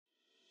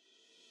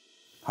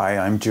Hi,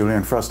 I'm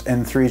Julian Frost,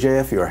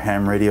 N3JF, your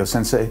Ham Radio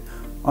Sensei.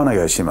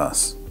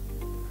 Onegaishimasu.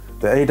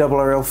 The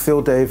ARRL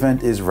Field Day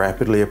event is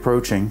rapidly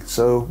approaching,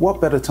 so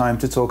what better time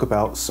to talk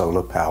about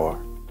solar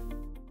power?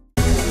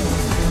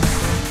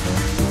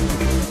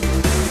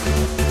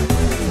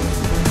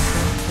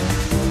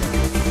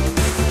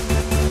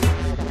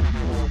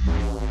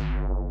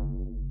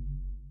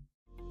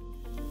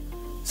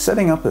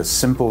 Setting up a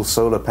simple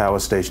solar power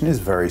station is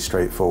very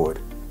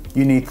straightforward.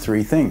 You need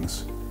three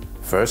things.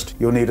 First,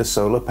 you'll need a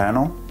solar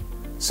panel.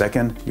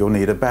 Second, you'll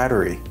need a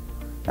battery.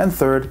 And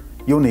third,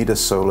 you'll need a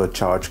solar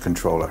charge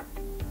controller.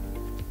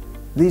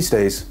 These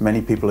days,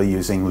 many people are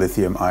using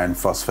lithium iron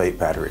phosphate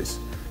batteries.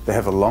 They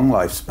have a long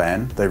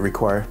lifespan, they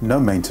require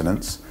no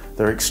maintenance,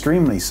 they're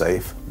extremely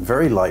safe,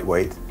 very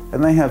lightweight,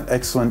 and they have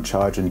excellent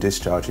charge and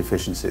discharge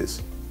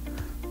efficiencies.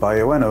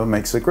 Bioenno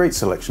makes a great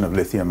selection of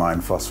lithium iron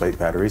phosphate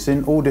batteries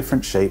in all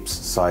different shapes,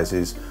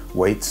 sizes,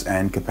 weights,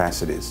 and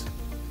capacities.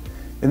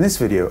 In this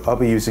video, I'll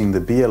be using the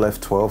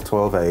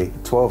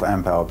BLF1212A 12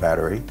 amp hour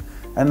battery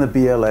and the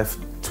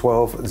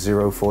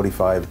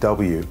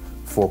BLF12045W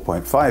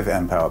 4.5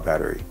 amp hour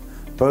battery,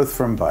 both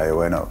from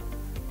Bioenno.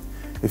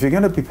 If you're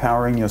going to be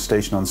powering your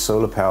station on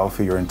solar power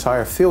for your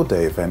entire field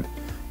day event,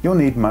 you'll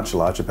need much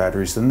larger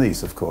batteries than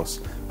these, of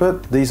course,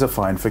 but these are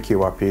fine for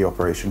QRP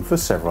operation for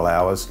several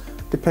hours,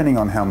 depending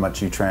on how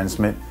much you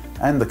transmit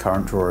and the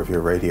current draw of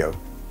your radio.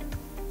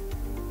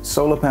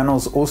 Solar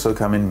panels also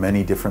come in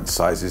many different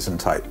sizes and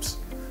types.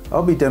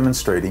 I'll be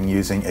demonstrating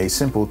using a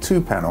simple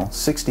 2-panel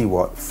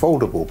 60-watt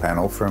foldable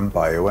panel from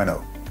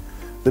Bioenno,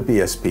 the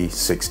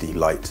BSP60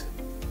 Lite.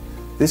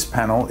 This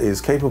panel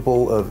is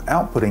capable of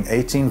outputting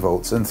 18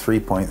 volts and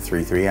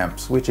 3.33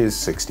 amps, which is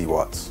 60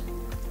 watts.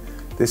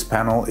 This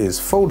panel is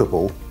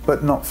foldable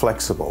but not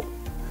flexible.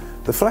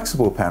 The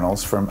flexible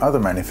panels from other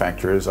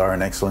manufacturers are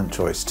an excellent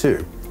choice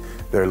too.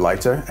 They're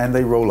lighter and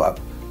they roll up,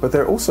 but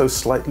they're also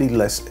slightly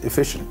less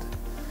efficient.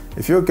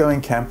 If you're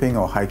going camping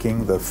or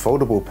hiking, the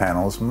foldable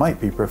panels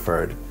might be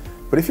preferred,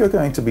 but if you're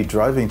going to be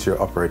driving to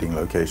your operating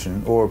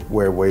location or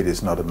where weight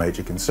is not a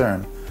major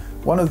concern,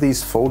 one of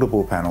these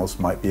foldable panels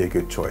might be a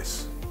good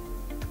choice.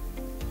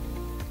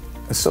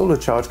 A solar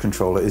charge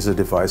controller is a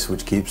device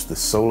which keeps the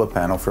solar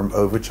panel from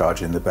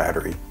overcharging the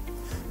battery.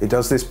 It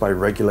does this by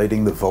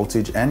regulating the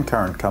voltage and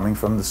current coming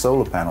from the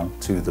solar panel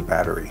to the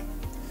battery.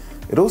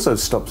 It also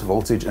stops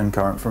voltage and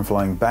current from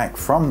flowing back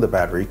from the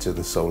battery to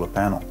the solar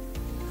panel.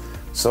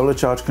 Solar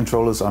charge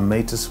controllers are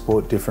made to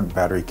support different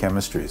battery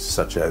chemistries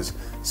such as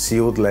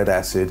sealed lead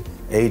acid,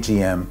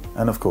 AGM,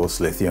 and of course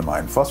lithium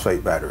iron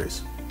phosphate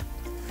batteries.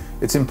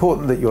 It's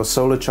important that your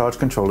solar charge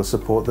controller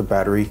support the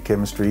battery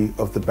chemistry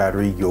of the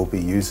battery you'll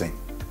be using.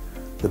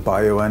 The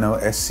Bioenno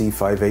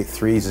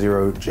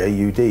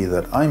SC5830JUD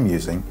that I'm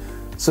using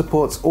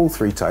supports all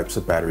three types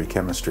of battery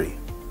chemistry.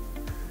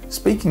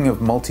 Speaking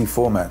of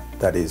multi-format,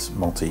 that is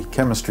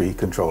multi-chemistry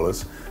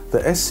controllers, the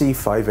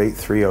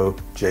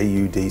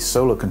SC5830JUD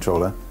solar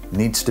controller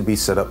needs to be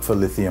set up for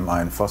lithium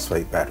iron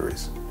phosphate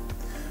batteries.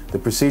 The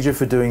procedure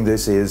for doing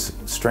this is,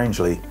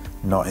 strangely,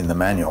 not in the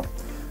manual.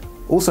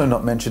 Also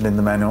not mentioned in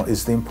the manual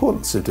is the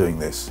importance of doing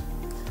this.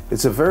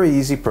 It's a very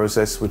easy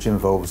process which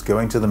involves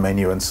going to the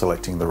menu and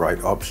selecting the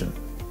right option.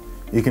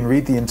 You can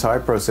read the entire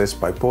process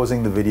by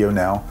pausing the video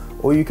now,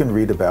 or you can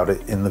read about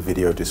it in the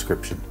video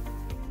description.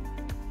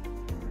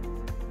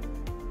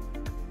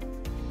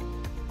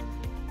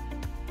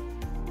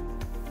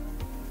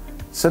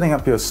 Setting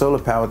up your solar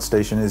powered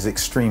station is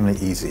extremely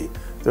easy.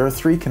 There are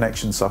 3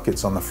 connection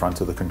sockets on the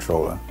front of the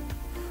controller.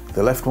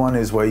 The left one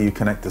is where you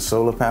connect the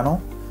solar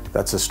panel.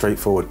 That's a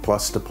straightforward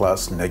plus to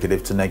plus,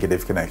 negative to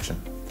negative connection.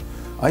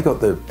 I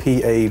got the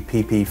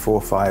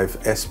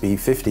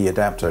PA-PP45SB50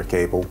 adapter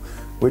cable,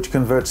 which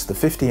converts the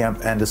 50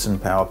 amp Anderson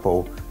power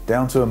pole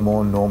down to a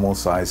more normal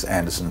size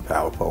Anderson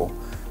power pole,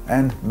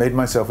 and made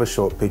myself a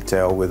short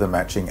pigtail with a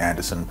matching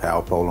Anderson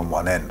power pole on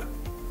one end.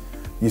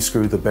 You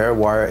screw the bare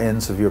wire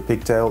ends of your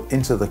pigtail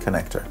into the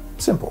connector.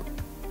 Simple.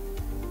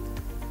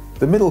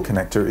 The middle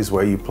connector is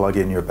where you plug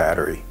in your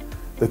battery.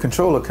 The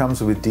controller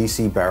comes with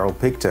DC barrel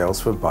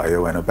pigtails for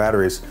Bioenno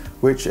batteries,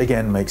 which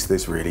again makes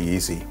this really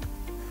easy.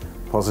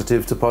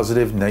 Positive to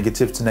positive,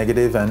 negative to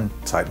negative, and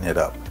tighten it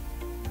up.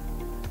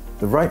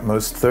 The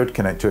rightmost third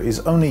connector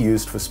is only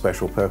used for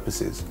special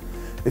purposes.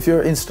 If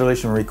your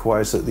installation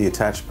requires that the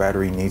attached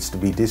battery needs to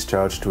be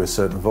discharged to a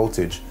certain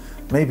voltage,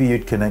 maybe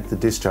you'd connect the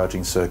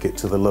discharging circuit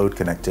to the load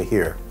connector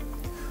here.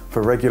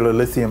 For regular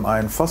lithium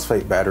iron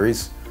phosphate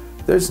batteries,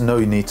 there's no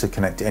need to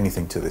connect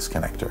anything to this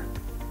connector.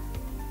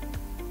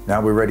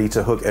 Now we're ready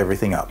to hook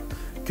everything up.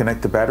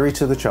 Connect the battery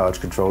to the charge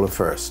controller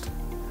first.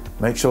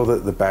 Make sure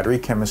that the battery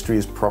chemistry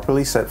is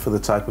properly set for the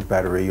type of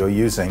battery you're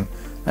using,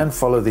 and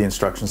follow the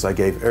instructions I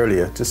gave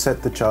earlier to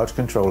set the charge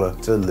controller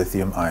to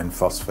lithium iron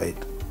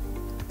phosphate.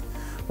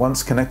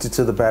 Once connected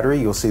to the battery,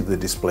 you'll see the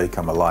display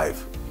come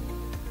alive.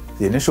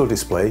 The initial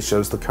display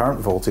shows the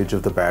current voltage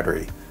of the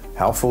battery,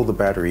 how full the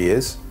battery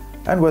is,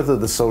 and whether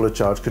the solar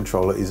charge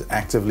controller is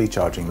actively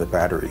charging the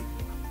battery.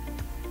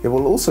 It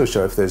will also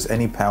show if there's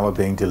any power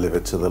being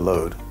delivered to the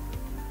load.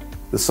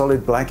 The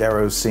solid black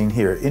arrows seen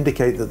here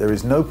indicate that there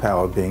is no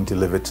power being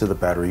delivered to the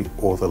battery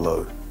or the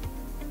load.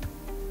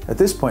 At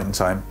this point in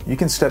time, you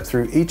can step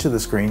through each of the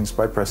screens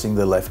by pressing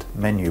the left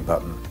menu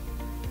button.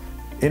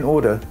 In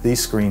order, these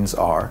screens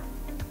are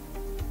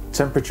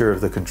temperature of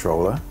the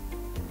controller,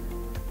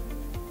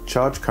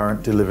 charge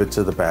current delivered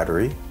to the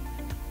battery,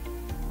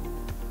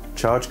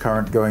 charge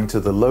current going to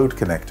the load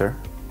connector,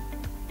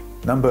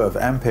 number of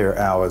ampere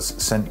hours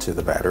sent to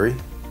the battery,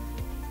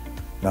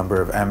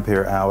 number of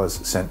ampere hours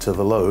sent to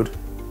the load,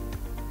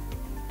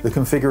 the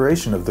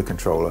configuration of the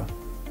controller,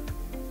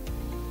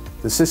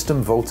 the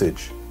system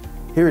voltage.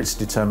 Here it's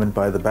determined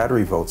by the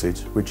battery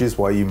voltage, which is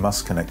why you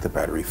must connect the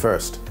battery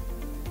first.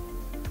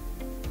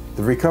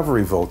 The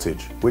recovery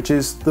voltage, which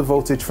is the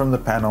voltage from the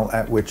panel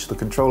at which the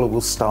controller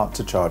will start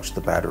to charge the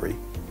battery.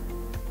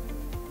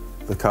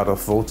 The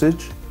cutoff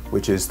voltage,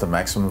 which is the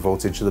maximum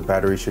voltage the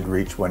battery should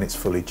reach when it's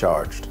fully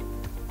charged.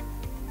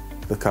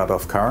 The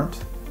cutoff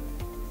current.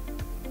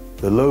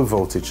 The low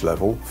voltage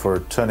level for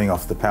turning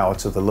off the power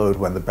to the load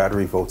when the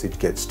battery voltage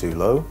gets too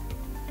low.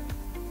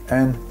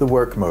 And the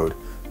work mode,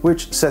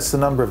 which sets the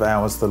number of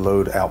hours the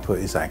load output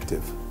is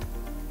active.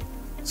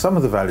 Some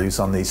of the values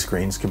on these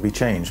screens can be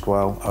changed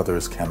while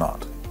others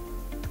cannot.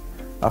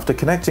 After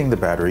connecting the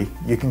battery,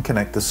 you can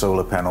connect the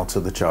solar panel to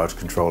the charge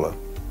controller.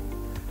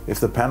 If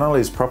the panel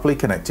is properly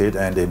connected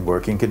and in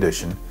working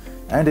condition,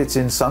 and it's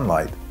in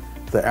sunlight,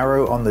 the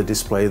arrow on the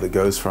display that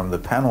goes from the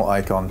panel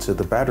icon to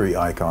the battery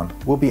icon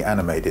will be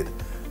animated,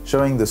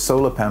 showing the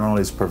solar panel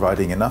is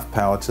providing enough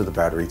power to the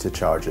battery to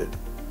charge it.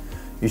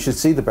 You should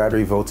see the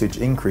battery voltage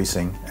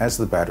increasing as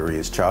the battery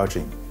is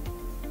charging.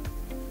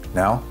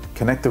 Now,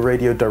 connect the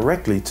radio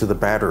directly to the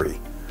battery.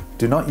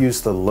 Do not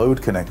use the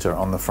load connector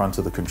on the front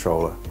of the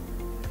controller.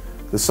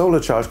 The solar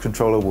charge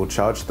controller will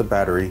charge the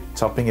battery,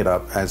 topping it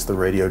up as the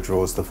radio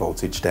draws the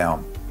voltage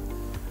down.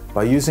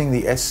 By using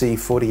the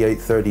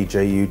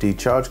SC4830JUD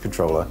charge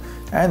controller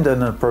and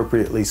an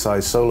appropriately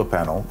sized solar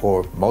panel,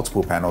 or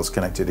multiple panels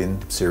connected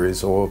in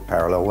series or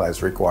parallel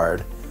as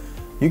required,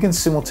 you can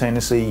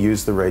simultaneously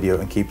use the radio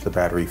and keep the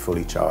battery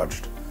fully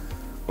charged.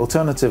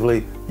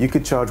 Alternatively, you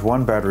could charge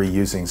one battery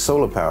using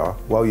solar power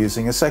while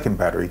using a second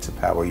battery to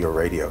power your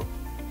radio.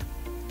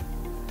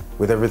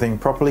 With everything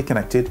properly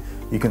connected,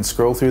 you can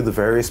scroll through the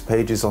various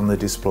pages on the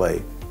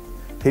display.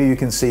 Here you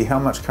can see how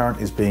much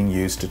current is being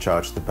used to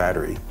charge the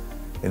battery.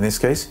 In this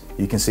case,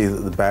 you can see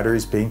that the battery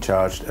is being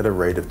charged at a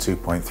rate of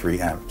 2.3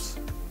 amps.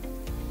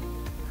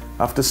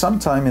 After some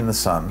time in the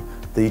sun,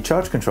 the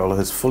charge controller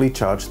has fully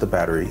charged the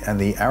battery and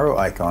the arrow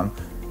icon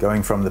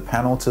going from the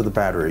panel to the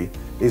battery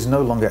is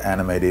no longer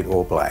animated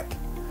or black.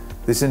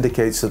 This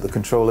indicates that the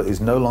controller is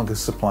no longer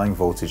supplying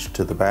voltage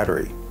to the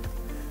battery.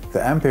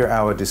 The ampere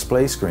hour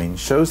display screen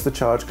shows the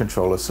charge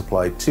controller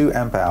supplied 2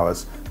 amp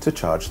hours to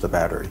charge the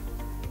battery.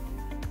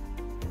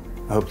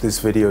 I hope this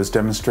video has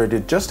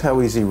demonstrated just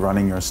how easy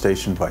running your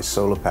station by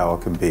solar power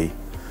can be.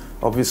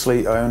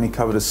 Obviously, I only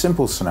covered a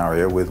simple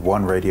scenario with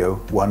one radio,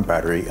 one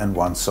battery, and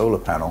one solar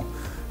panel,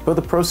 but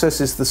the process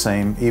is the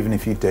same even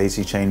if you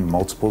daisy chain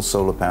multiple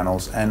solar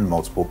panels and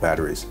multiple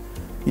batteries.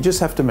 You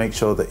just have to make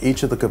sure that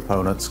each of the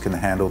components can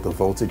handle the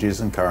voltages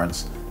and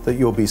currents that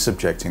you'll be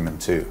subjecting them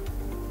to.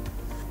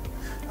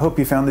 I hope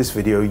you found this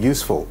video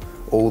useful.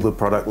 All the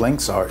product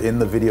links are in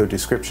the video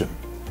description.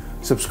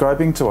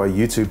 Subscribing to our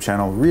YouTube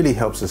channel really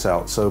helps us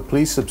out, so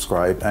please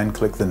subscribe and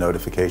click the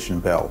notification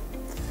bell.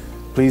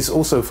 Please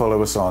also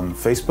follow us on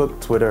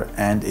Facebook, Twitter,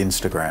 and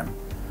Instagram.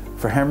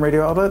 For Ham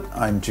Radio Outlet,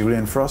 I'm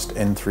Julian Frost,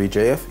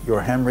 N3JF,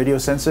 your Ham Radio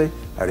Sensei.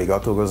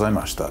 Arigatou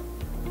gozaimashita.